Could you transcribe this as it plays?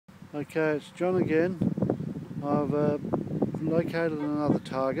Okay, it's John again. I've located another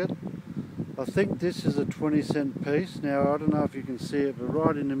target. I think this is a 20-cent piece. Now I don't know if you can see it, but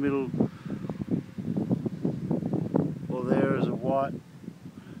right in the middle, well, there is a white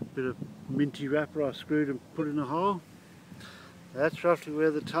bit of minty wrapper I screwed and put in a hole. That's roughly where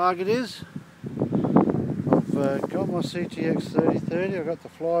the target is. I've got my CTX 3030. I've got the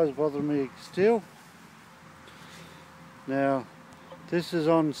flies bothering me still. Now this is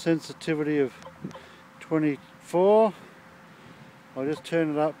on sensitivity of 24. I'll just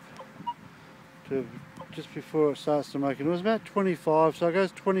turn it up to just before it starts to make it. It was about 25, so it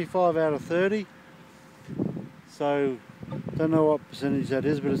goes 25 out of 30. So don't know what percentage that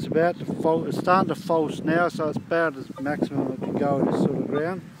is, but it's about to false. It's starting to false now, so it's about as maximum it can go at this sort of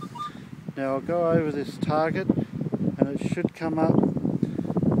ground. Now I'll go over this target, and it should come up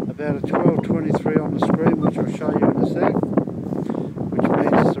about a 1223 on the screen, which I'll show you in a sec, which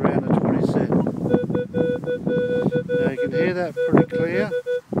means it's around a 20 cent. Now you can hear that pretty clear.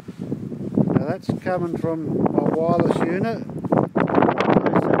 Now that's coming from my wireless unit.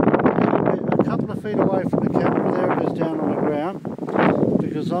 A couple of feet away from the camera. There it is down on the ground,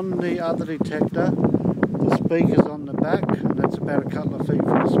 because on the other detector the speaker's on the back, and that's about a couple of feet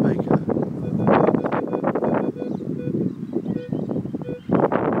from the speaker.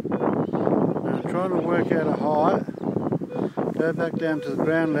 Now I'm trying to work out a height. Go back down to the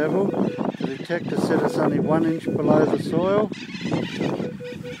ground level. The detector said it's only 1 inch below the soil. Screen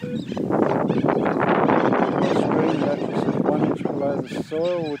actually says 1 inch below the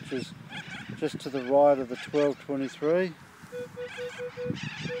soil, which is just to the right of the 1223.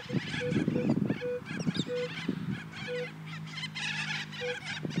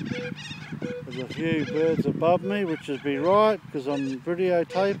 There's a few birds above me, which would be right because I'm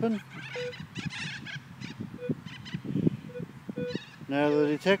videotaping. Now the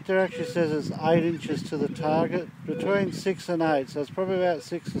detector actually says it's 8 inches to the target, between 6 and 8, so it's probably about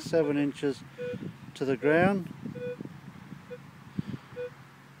 6 or 7 inches to the ground.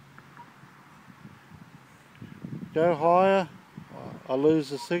 Go higher, I lose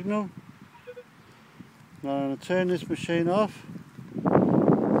the signal. Now I'm going to turn this machine off,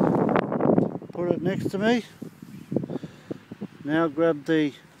 put it next to me. Now grab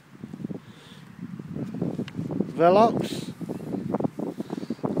the Velox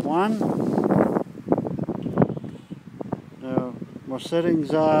 1. Now my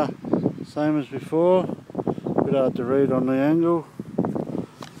settings are same as before, a bit hard to read on the angle,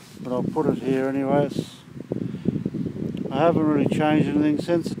 but I'll put it here anyway. I haven't really changed anything.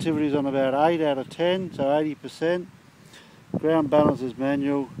 Sensitivity is on about 8 out of 10, so 80%. Ground balance is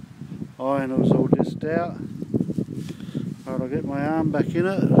manual. Iron is all disked out. Right, I'll get my arm back in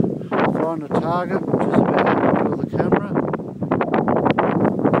it, find the target, which is about in the middle of the camera.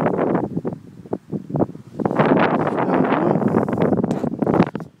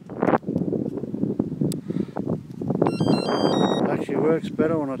 Actually works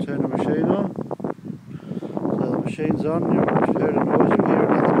better when I turn the machine on. So the machine's on, you've heard a noise, you hear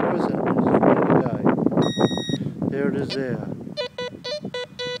another noise, and it's ready to go. There it is there.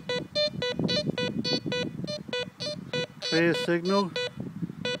 Clear signal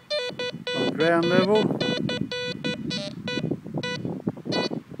on ground level.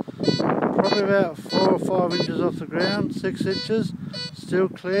 Probably about 4 or 5 inches off the ground, 6 inches, still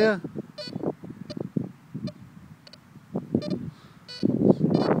clear.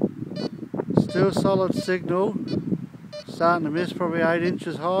 Still solid signal, starting to miss, probably 8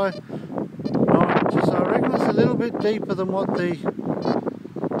 inches high, 9 inches. So I reckon it's a little bit deeper than what the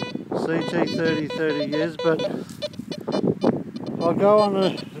CT3030 is, but I'll go on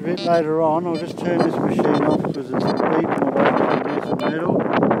a bit later on. I'll just turn this machine off because it's beeping away from the metal.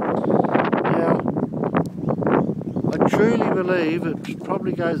 Now, I truly believe it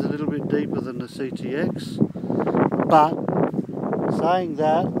probably goes a little bit deeper than the CTX, but saying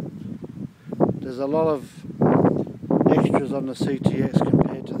that, there's a lot of extras on the CTX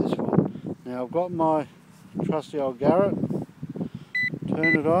compared to this one. Now I've got my trusty old Garrett,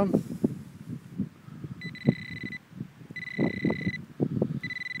 turn it on.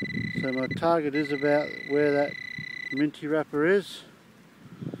 So my target is about where that minty wrapper is.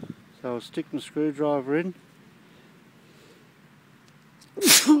 So I'll stick my screwdriver in.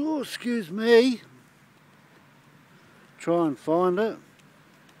 Oh, excuse me. Try and find it.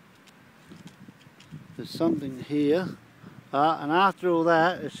 There's something here, and after all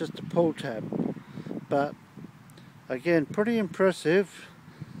that it's just a pull tab, but again pretty impressive.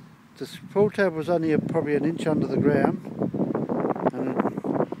 This pull tab was only probably 1 inch under the ground, and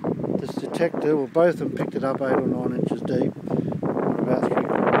this detector, well, both of them picked it up 8 or 9 inches deep, about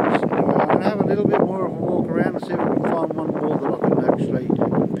 3/4. find one more that I can actually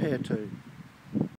compare to.